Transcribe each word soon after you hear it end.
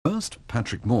first,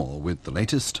 Patrick Moore with the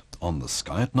latest on the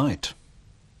sky at night.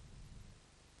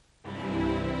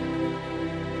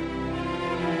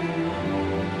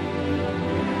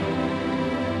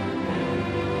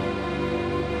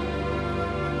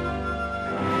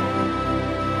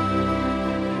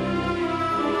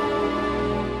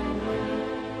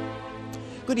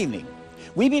 Good evening.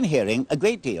 We've been hearing a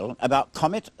great deal about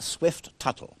Comet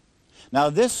Swift-Tuttle.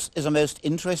 Now, this is a most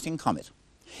interesting comet.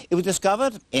 It was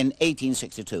discovered in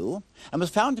 1862 and was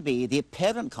found to be the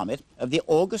parent comet of the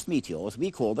August meteors we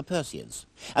call the Perseids,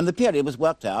 and the period was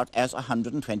worked out as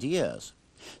 120 years.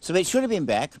 So it should have been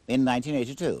back in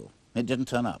 1982. It didn't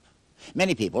turn up.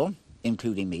 Many people,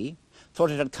 including me,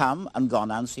 thought it had come and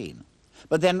gone unseen.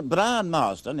 But then Brian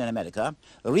Marsden in America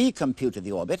recomputed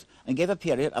the orbit and gave a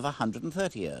period of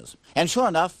 130 years. And sure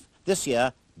enough, this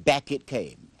year, back it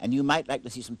came. And you might like to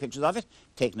see some pictures of it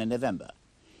taken in November.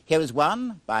 Here is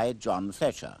one by John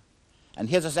Fletcher. And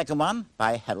here's a second one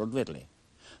by Harold Ridley.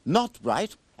 Not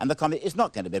bright, and the comet is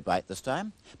not going to be bright this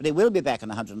time, but it will be back in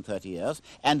 130 years,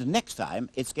 and next time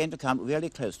it's going to come really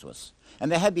close to us. And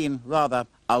there have been rather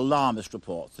alarmist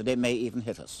reports that it may even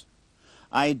hit us.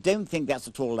 I don't think that's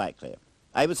at all likely.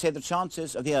 I would say the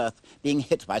chances of the Earth being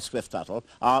hit by Swift-Tuttle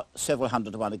are several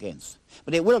hundred to one against.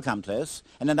 But it will come close,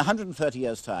 and in 130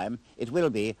 years' time, it will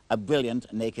be a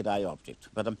brilliant naked-eye object.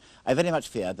 But I very much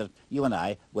fear that you and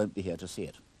I won't be here to see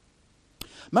it.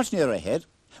 Much nearer ahead,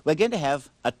 we're going to have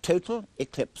a total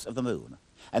eclipse of the moon.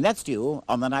 And that's due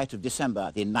on the night of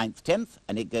December the 9th, 10th,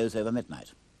 and it goes over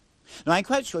midnight. Now, I'm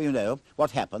quite sure you know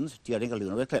what happens during a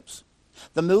lunar eclipse.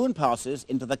 The moon passes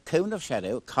into the cone of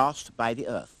shadow cast by the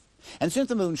Earth. And since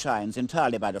the moon shines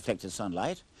entirely by reflected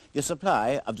sunlight, the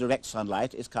supply of direct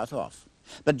sunlight is cut off.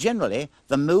 But generally,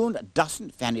 the moon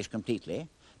doesn't vanish completely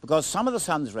because some of the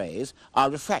sun's rays are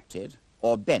refracted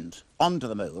or bent onto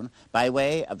the moon by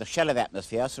way of the shell of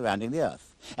atmosphere surrounding the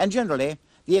Earth. And generally,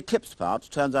 the eclipsed part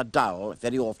turns a dull,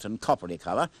 very often coppery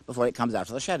colour before it comes out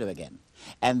of the shadow again.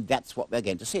 And that's what we're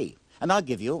going to see. And I'll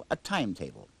give you a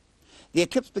timetable. The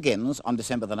eclipse begins on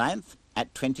December the 9th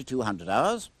at 2200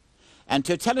 hours. And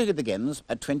totality begins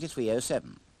at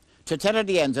 2307.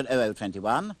 Totality ends at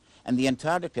 0021, and the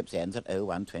entire eclipse ends at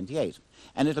 0128.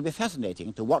 And it'll be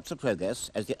fascinating to watch the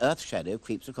progress as the Earth's shadow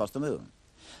creeps across the moon.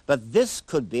 But this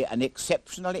could be an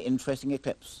exceptionally interesting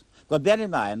eclipse. But bear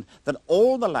in mind that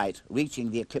all the light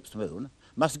reaching the eclipsed moon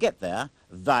must get there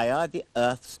via the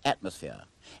Earth's atmosphere.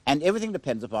 And everything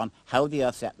depends upon how the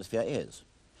Earth's atmosphere is.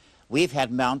 We've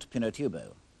had Mount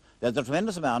Pinatubo. There's a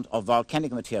tremendous amount of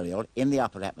volcanic material in the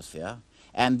upper atmosphere,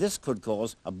 and this could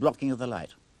cause a blocking of the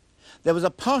light. There was a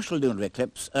partial lunar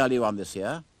eclipse earlier on this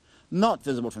year, not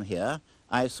visible from here.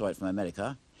 I saw it from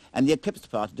America, and the eclipsed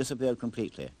part disappeared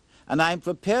completely. And I'm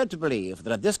prepared to believe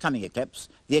that at this coming eclipse,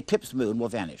 the eclipsed moon will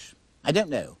vanish. I don't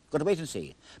know. Got to wait and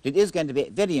see. But it is going to be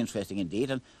very interesting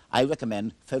indeed, and I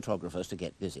recommend photographers to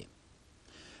get busy.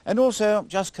 And also,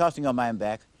 just casting your mind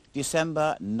back,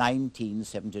 December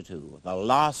 1972, the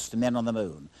last men on the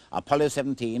moon, Apollo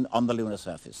 17 on the lunar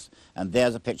surface. And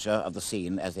there's a picture of the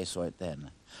scene as they saw it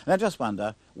then. And I just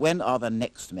wonder, when are the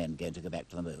next men going to go back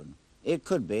to the moon? It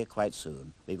could be quite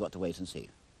soon. We've got to wait and see.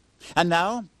 And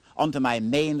now, on to my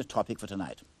main topic for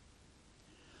tonight.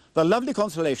 The lovely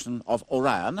constellation of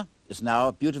Orion is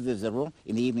now beautifully visible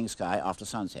in the evening sky after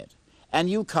sunset. And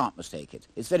you can't mistake it.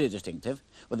 It's very distinctive,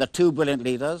 with the two brilliant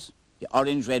leaders, the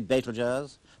orange-red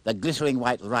Betelgeuse, the glittering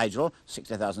white Rigel,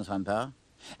 60,000 sun power,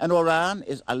 and Orion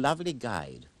is a lovely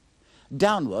guide.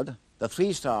 Downward, the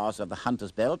three stars of the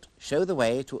Hunter's Belt show the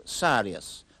way to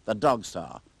Sirius, the dog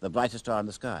star, the brightest star in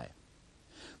the sky.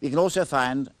 We can also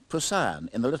find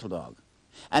Procyon in the little dog.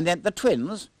 And then the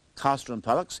twins, Castor and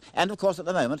Pollux, and of course at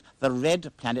the moment, the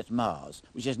red planet Mars,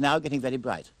 which is now getting very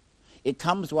bright. It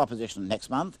comes to opposition next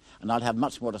month, and I'll have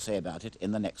much more to say about it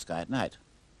in the next Sky at Night.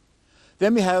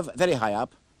 Then we have, very high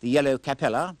up, the yellow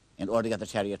Capella in order to get the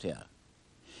Charioteer.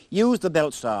 Use the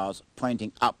belt stars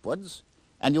pointing upwards,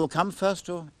 and you'll come first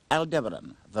to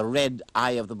Aldebaran, the red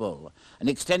eye of the bull, and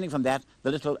extending from that,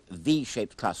 the little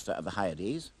V-shaped cluster of the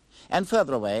Hyades, and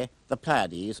further away, the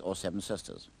Pleiades, or Seven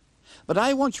Sisters. But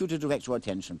I want you to direct your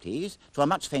attention, please, to a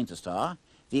much fainter star,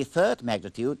 the third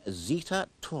magnitude Zeta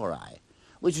Tauri,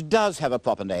 which does have a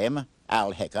proper name,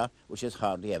 Alheca, which is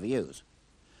hardly ever used.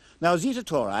 Now, Zeta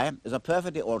Tauri is a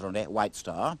perfectly ordinary white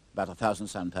star, about 1,000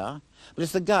 sun power, but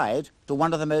it's the guide to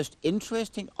one of the most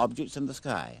interesting objects in the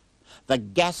sky, the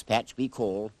gas patch we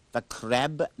call the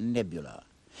Crab Nebula.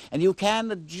 And you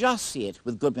can just see it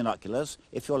with good binoculars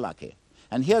if you're lucky.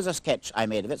 And here's a sketch I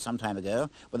made of it some time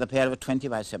ago with a pair of 20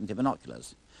 by 70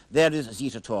 binoculars. There is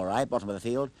Zeta Tauri, bottom of the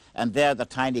field, and there the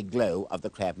tiny glow of the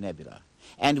Crab Nebula.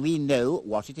 and we know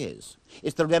what it is.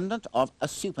 It's the remnant of a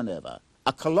supernova,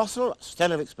 a colossal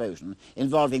stellar explosion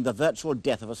involving the virtual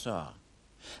death of a star.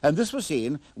 And this was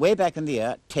seen way back in the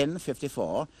year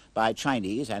 1054 by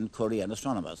Chinese and Korean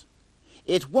astronomers.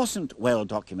 It wasn't well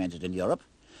documented in Europe.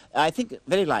 I think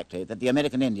very likely that the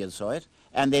American Indians saw it,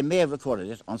 and they may have recorded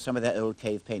it on some of their old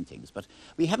cave paintings, but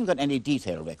we haven't got any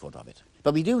detailed record of it.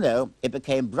 But we do know it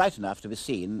became bright enough to be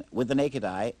seen with the naked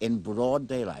eye in broad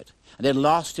daylight, and it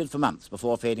lasted for months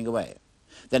before fading away.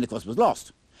 Then, of course, it was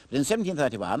lost. But in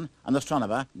 1731, an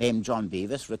astronomer named John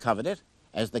Bevis recovered it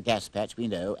as the gas patch we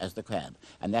know as the Crab,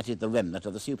 and that is the remnant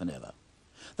of the supernova.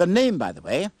 The name, by the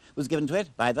way, was given to it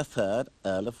by the 3rd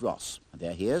Earl of Ross. And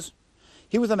there he is.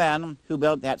 He was the man who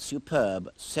built that superb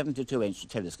 72-inch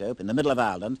telescope in the middle of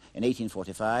Ireland in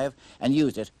 1845 and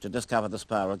used it to discover the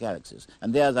spiral galaxies.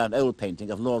 And there's an old painting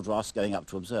of Lord Ross going up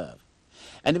to observe.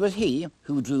 And it was he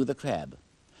who drew the Crab.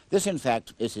 This, in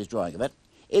fact, is his drawing of it.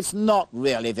 It's not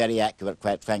really very accurate,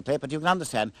 quite frankly, but you can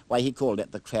understand why he called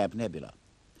it the Crab Nebula.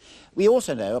 We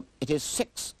also know it is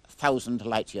 6,000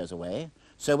 light years away,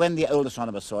 so when the old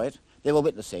astronomers saw it, they were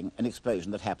witnessing an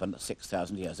explosion that happened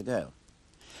 6,000 years ago.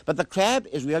 But the Crab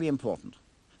is really important.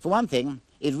 For one thing,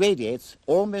 it radiates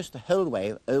almost the whole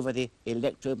way over the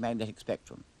electromagnetic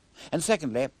spectrum. And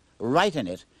secondly, right in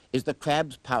it is the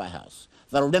Crab's powerhouse,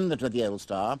 the remnant of the old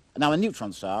star, now a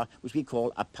neutron star, which we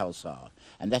call a pulsar,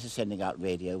 and that is sending out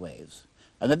radio waves.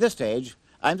 And at this stage,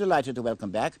 I'm delighted to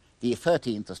welcome back the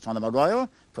 13th Astronomer Royal,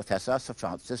 Professor Sir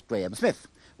Francis Graham Smith.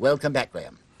 Welcome back,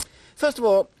 Graham. First of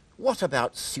all, what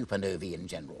about supernovae in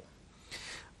general?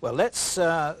 Well, let's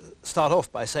start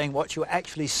off by saying what you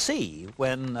actually see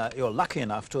when you're lucky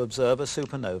enough to observe a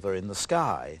supernova in the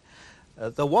sky.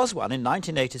 There was one in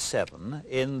 1987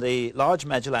 in the Large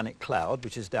Magellanic Cloud,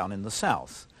 which is down in the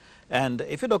south. And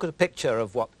if you look at a picture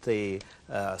of what the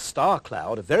star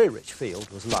cloud, a very rich field,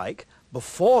 was like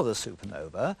before the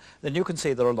supernova, then you can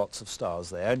see there are lots of stars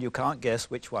there, and you can't guess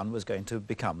which one was going to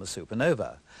become a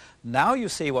supernova. Now you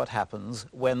see what happens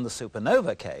when the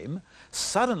supernova came.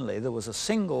 Suddenly there was a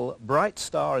single bright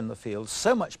star in the field,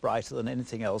 so much brighter than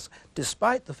anything else,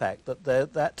 despite the fact that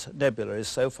that nebula is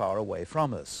so far away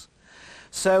from us.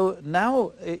 So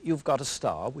now you've got a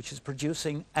star which is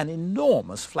producing an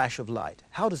enormous flash of light.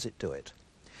 How does it do it?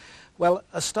 Well,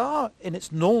 a star in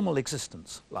its normal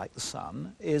existence, like the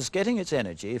Sun, is getting its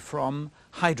energy from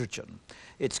hydrogen.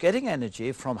 It's getting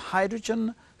energy from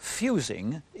hydrogen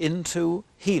fusing into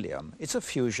helium. It's a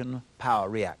fusion power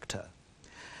reactor.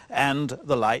 And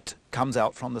the light comes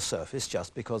out from the surface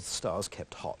just because the star's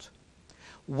kept hot.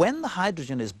 When the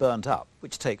hydrogen is burnt up,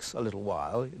 which takes a little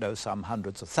while, you know, some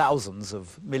hundreds of thousands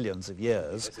of millions of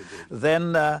years, yes,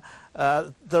 then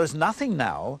there is nothing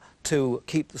now to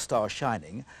keep the star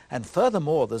shining, and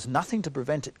furthermore there's nothing to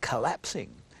prevent it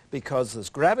collapsing, because there's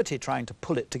gravity trying to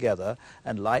pull it together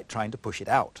and light trying to push it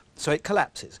out. So it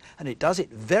collapses, and it does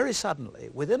it very suddenly,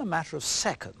 within a matter of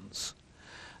seconds.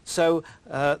 So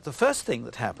the first thing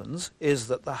that happens is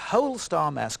that the whole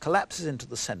star mass collapses into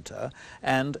the center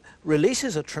and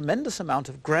releases a tremendous amount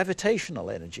of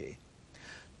gravitational energy.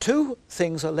 Two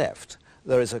things are left.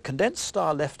 There is a condensed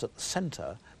star left at the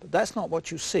center, but that's not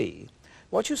what you see.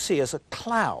 What you see is a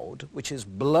cloud which is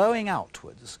blowing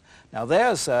outwards. Now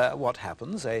there's what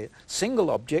happens. A single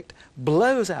object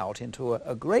blows out into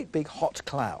a great big hot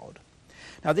cloud.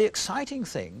 Now the exciting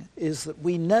thing is that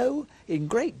we know in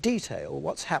great detail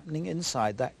what's happening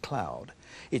inside that cloud.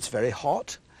 It's very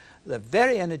hot, there are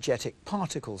very energetic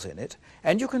particles in it,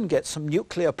 and you can get some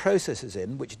nuclear processes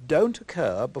in which don't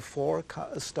occur before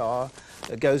a star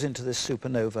goes into this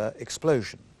supernova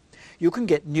explosion. You can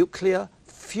get nuclear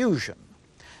fusion.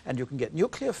 And you can get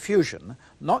nuclear fusion,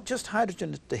 not just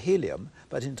hydrogen into helium,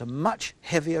 but into much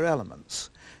heavier elements.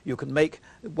 You can make,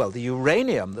 well, the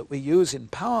uranium that we use in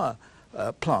power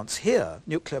plants here,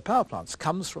 nuclear power plants,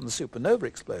 comes from the supernova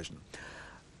explosion.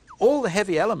 All the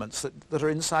heavy elements that are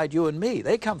inside you and me,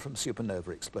 they come from supernova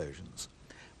explosions.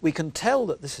 We can tell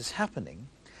that this is happening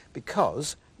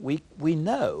because we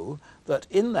know that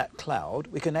in that cloud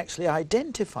we can actually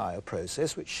identify a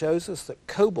process which shows us that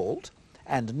cobalt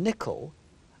and nickel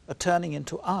are turning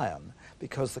into iron,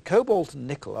 because the cobalt and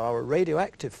nickel are a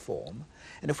radioactive form.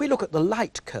 And if we look at the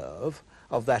light curve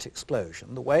of that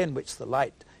explosion, the way in which the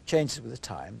light changes with the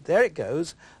time, there it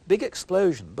goes, big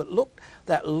explosion. But look,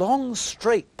 that long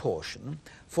straight portion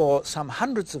for some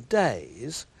hundreds of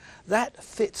days, that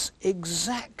fits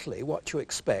exactly what you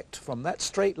expect from that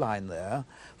straight line there,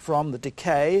 from the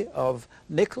decay of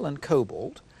nickel and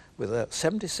cobalt with a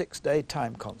 76-day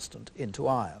time constant into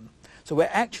iron. So we're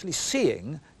actually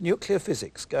seeing nuclear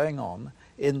physics going on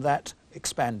in that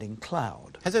expanding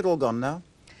cloud. Has it all gone now?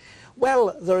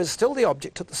 Well, there is still the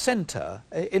object at the centre.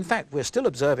 In fact, we're still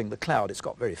observing the cloud. It's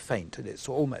got very faint and it's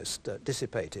almost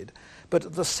dissipated. But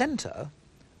at the centre,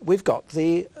 we've got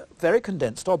the very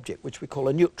condensed object, which we call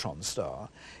a neutron star.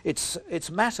 It's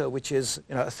matter which is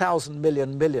 1,000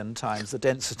 million times the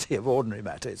density of ordinary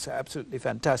matter. It's absolutely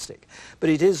fantastic. But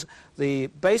it is the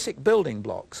basic building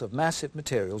blocks of massive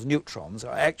materials. Neutrons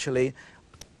are actually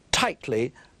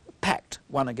tightly packed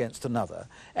one against another,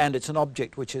 and it's an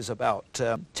object which is about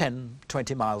 10,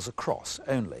 20 miles across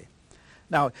only.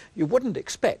 Now, you wouldn't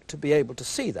expect to be able to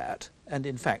see that, and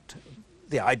in fact,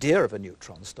 the idea of a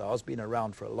neutron star has been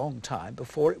around for a long time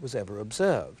before it was ever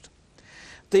observed.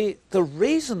 The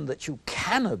reason that you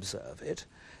can observe it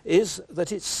is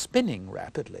that it's spinning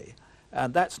rapidly,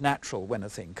 and that's natural when a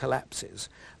thing collapses.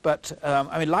 But,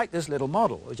 I mean, like this little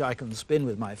model, which I can spin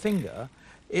with my finger,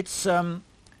 it's,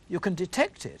 you can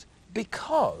detect it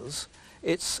because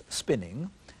it's spinning,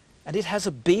 and it has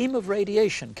a beam of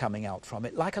radiation coming out from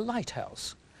it, like a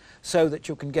lighthouse, so that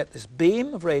you can get this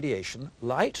beam of radiation,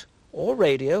 light, or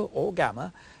radio, or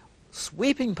gamma,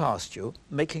 sweeping past you,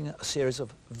 making a series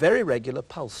of very regular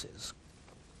pulses.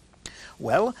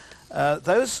 Well,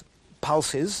 those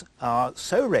pulses are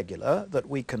so regular that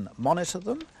we can monitor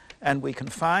them, and we can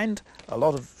find a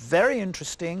lot of very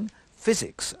interesting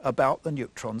physics about the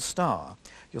neutron star.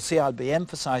 You'll see I'll be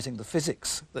emphasizing the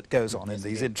physics that goes on in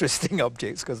these interesting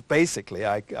objects, because basically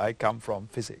I come from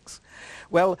physics.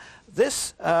 Well,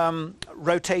 this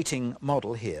rotating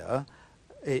model here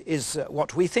is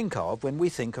what we think of when we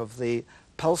think of the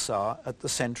pulsar at the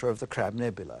center of the Crab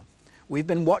Nebula. We've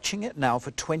been watching it now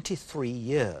for 23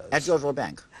 years. At Jodrell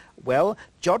Bank? Well,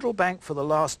 Jodrell Bank for the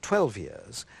last 12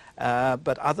 years,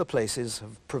 but other places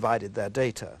have provided their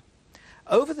data.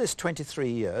 Over this 23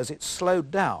 years, it's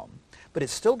slowed down, but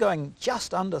it's still going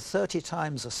just under 30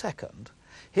 times a second.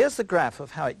 Here's the graph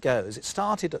of how it goes. It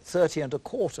started at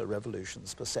 30¼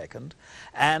 revolutions per second,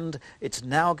 and it's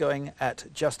now going at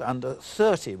just under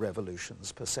 30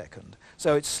 revolutions per second.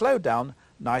 So it's slowed down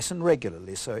nice and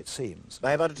regularly, so it seems.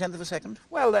 By about 1/10 of a second?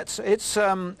 Well, it's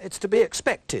to be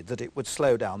expected that it would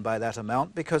slow down by that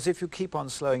amount, because if you keep on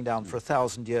slowing down for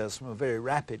 1,000 years from a very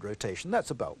rapid rotation,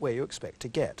 that's about where you expect to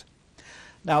get.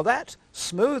 Now, that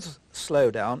smooth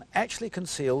slowdown actually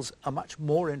conceals a much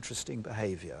more interesting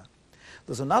behavior.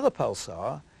 There's another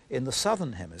pulsar in the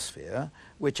southern hemisphere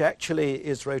which actually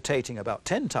is rotating about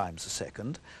 10 times a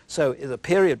second, so the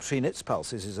period between its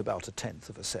pulses is about 1/10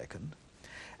 of a second,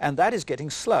 and that is getting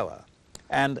slower.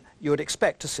 And you would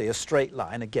expect to see a straight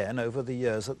line again over the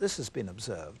years that this has been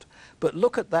observed. But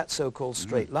look at that so-called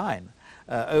straight line.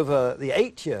 Over the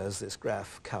 8 years this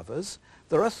graph covers,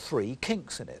 there are 3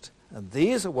 kinks in it. And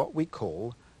these are what we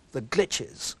call the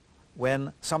glitches,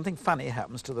 when something funny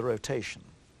happens to the rotation.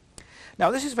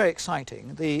 Now, this is very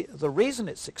exciting. The reason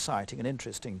it's exciting and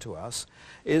interesting to us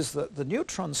is that the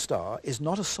neutron star is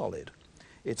not a solid.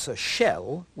 It's a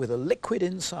shell with a liquid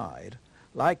inside,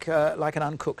 like an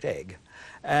uncooked egg.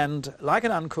 And like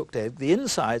an uncooked egg, the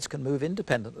insides can move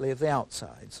independently of the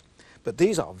outsides. But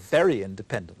these are very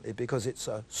independently because it's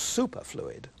a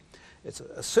superfluid.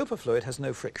 A superfluid has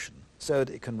no friction, so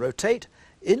that it can rotate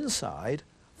inside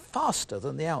faster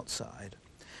than the outside.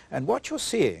 And what you're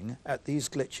seeing at these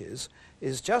glitches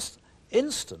is just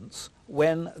instants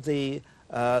when the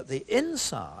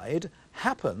inside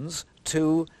happens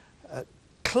to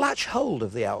clutch hold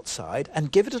of the outside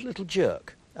and give it a little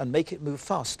jerk and make it move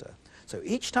faster. So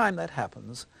each time that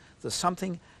happens, there's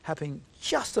something happening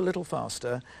just a little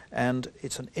faster, and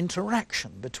it's an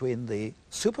interaction between the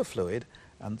superfluid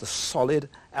and the solid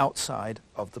outside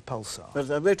of the pulsar. But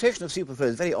the rotation of superfluid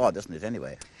is very odd, isn't it,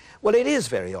 anyway? Well, it is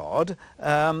very odd,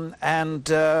 and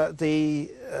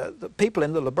the people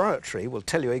in the laboratory will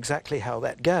tell you exactly how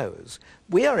that goes.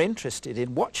 We are interested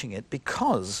in watching it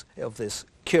because of this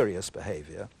curious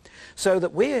behavior, so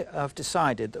that we have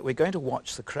decided that we're going to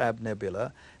watch the Crab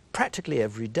Nebula practically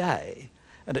every day.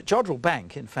 And at Jodrell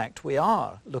Bank, in fact, we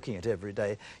are looking at every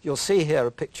day. You'll see here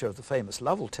a picture of the famous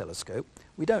Lovell telescope.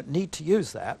 We don't need to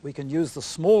use that. We can use the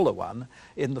smaller one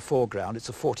in the foreground. It's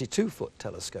a 42-foot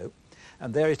telescope.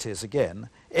 And there it is again.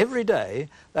 Every day,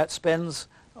 that spends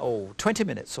 20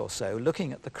 minutes or so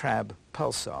looking at the Crab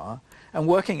pulsar and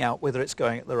working out whether it's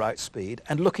going at the right speed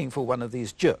and looking for one of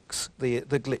these jerks, the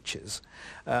glitches.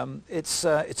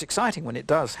 It's exciting when it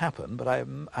does happen, but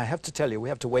I have to tell you, we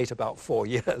have to wait about 4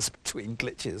 years between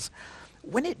glitches.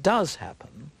 When it does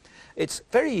happen, it's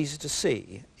very easy to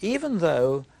see, even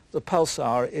though the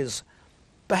pulsar is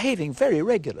behaving very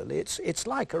regularly. It's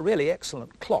like a really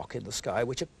excellent clock in the sky,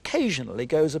 which occasionally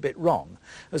goes a bit wrong,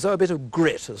 as though a bit of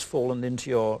grit has fallen into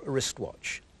your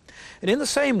wristwatch. And in the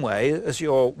same way as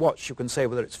your watch, you can say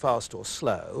whether it's fast or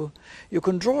slow, you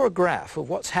can draw a graph of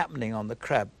what's happening on the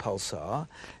Crab pulsar,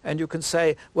 and you can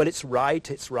say, well, it's right,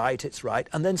 it's right, it's right,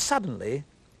 and then suddenly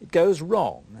it goes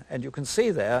wrong. And you can see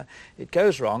there it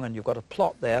goes wrong, and you've got a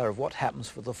plot there of what happens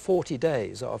for the 40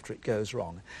 days after it goes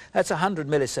wrong. That's 100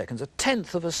 milliseconds. A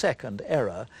tenth of a second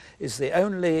error is the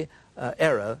only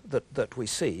error that we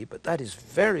see, but that is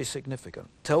very significant.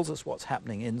 Tells us what's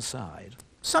happening inside.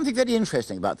 Something very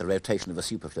interesting about the rotation of a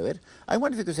superfluid. I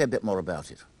wonder if you could say a bit more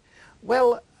about it.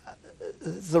 Well,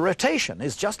 the rotation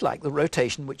is just like the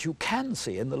rotation which you can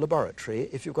see in the laboratory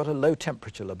if you've got a low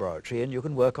temperature laboratory and you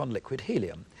can work on liquid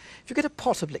helium. If you get a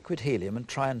pot of liquid helium and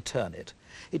try and turn it,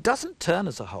 it doesn't turn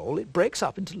as a whole, it breaks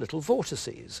up into little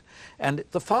vortices. And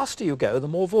the faster you go, the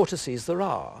more vortices there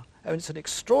are. I mean, it's an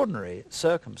extraordinary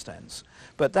circumstance,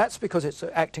 but that's because it's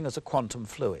acting as a quantum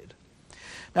fluid.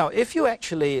 Now, if you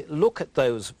actually look at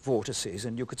those vortices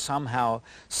and you could somehow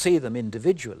see them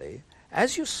individually,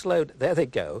 as you slow, there they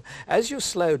go, as you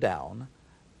slow down,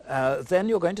 then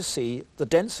you're going to see the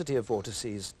density of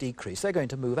vortices decrease. They're going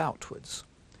to move outwards.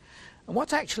 And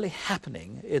what's actually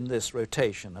happening in this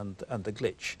rotation and the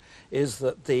glitch is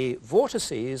that the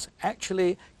vortices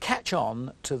actually catch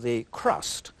on to the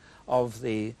crust of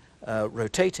the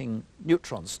rotating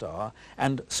neutron star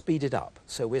and speed it up.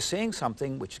 So we're seeing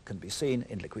something which can be seen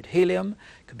in liquid helium,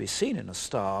 can be seen in a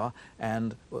star,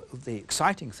 and the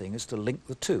exciting thing is to link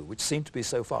the two, which seem to be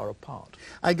so far apart.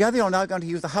 I gather you're now going to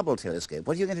use the Hubble telescope.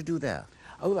 What are you going to do there?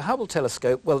 Oh, the Hubble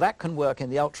telescope, well, that can work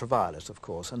in the ultraviolet, of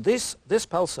course, and this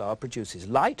pulsar produces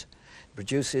light, it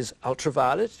produces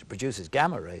ultraviolet, it produces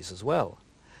gamma rays as well.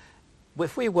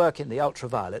 If we work in the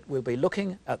ultraviolet, we'll be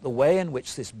looking at the way in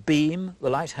which this beam, the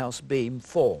lighthouse beam,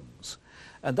 forms.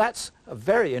 And that's a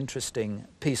very interesting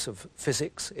piece of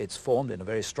physics. It's formed in a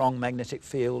very strong magnetic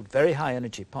field, very high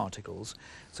energy particles.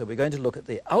 So we're going to look at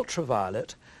the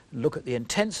ultraviolet, look at the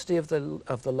intensity of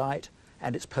the light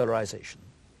and its polarization.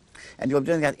 And you're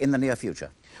doing that in the near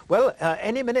future? Well,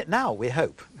 any minute now, we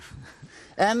hope.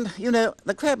 And, you know,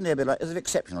 the Crab Nebula is of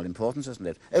exceptional importance, isn't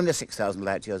it? Only 6,000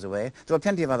 light years away. There are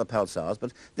plenty of other pulsars,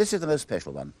 but this is the most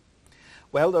special one.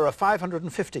 Well, there are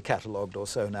 550 catalogued or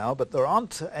so now, but there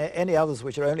aren't any others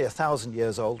which are only 1,000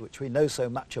 years old, which we know so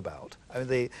much about. I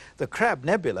mean, the Crab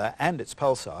Nebula and its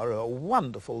pulsar are a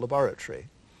wonderful laboratory.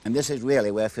 And this is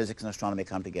really where physics and astronomy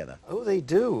come together. Oh, they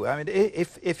do. I mean,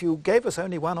 if you gave us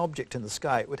only one object in the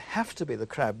sky, it would have to be the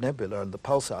Crab Nebula and the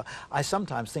pulsar. I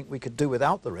sometimes think we could do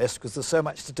without the rest because there's so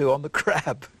much to do on the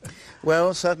Crab.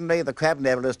 Well, certainly the Crab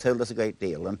Nebula has told us a great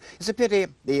deal, and it's a pity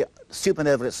the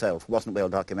supernova itself wasn't well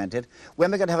documented.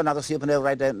 When we're going to have another supernova,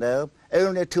 I don't know.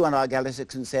 Only two in our galaxy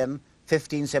since then,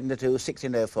 1572,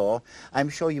 1604. I'm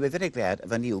sure you'll be very glad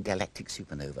of a new galactic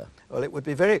supernova. Well, it would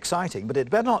be very exciting, but it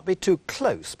better not be too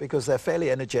close because they're fairly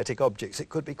energetic objects. It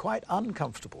could be quite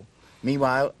uncomfortable.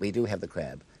 Meanwhile, we do have the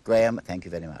Crab. Graham, thank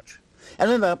you very much. And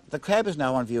remember, the Crab is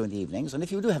now on view in the evenings, and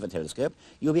if you do have a telescope,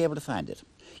 you'll be able to find it.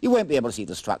 You won't be able to see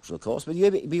the structure, of course, but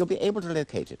you'll be able to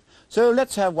locate it. So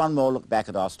let's have one more look back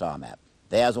at our star map.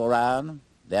 There's Orion,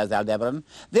 there's Aldebaran,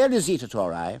 there is Zeta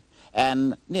Tauri,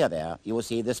 and near there you will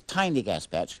see this tiny gas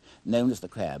patch known as the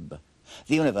Crab.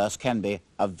 The universe can be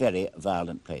a very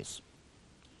violent place.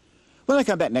 When I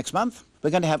come back next month,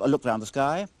 we're going to have a look around the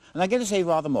sky, and I'm going to say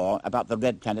rather more about the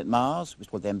red planet Mars,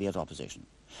 which will then be at opposition.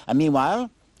 And meanwhile,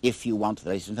 if you want the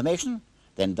latest information,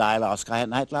 then dial our Sky at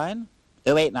Night line,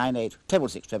 0898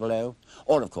 666 000,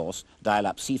 or of course, dial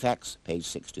up CFAX, page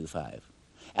 625.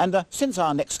 And since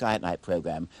our next Sky at Night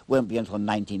program won't be until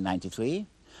 1993,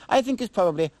 I think it's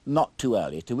probably not too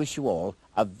early to wish you all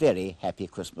a very happy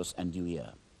Christmas and New Year.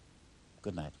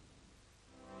 Good night.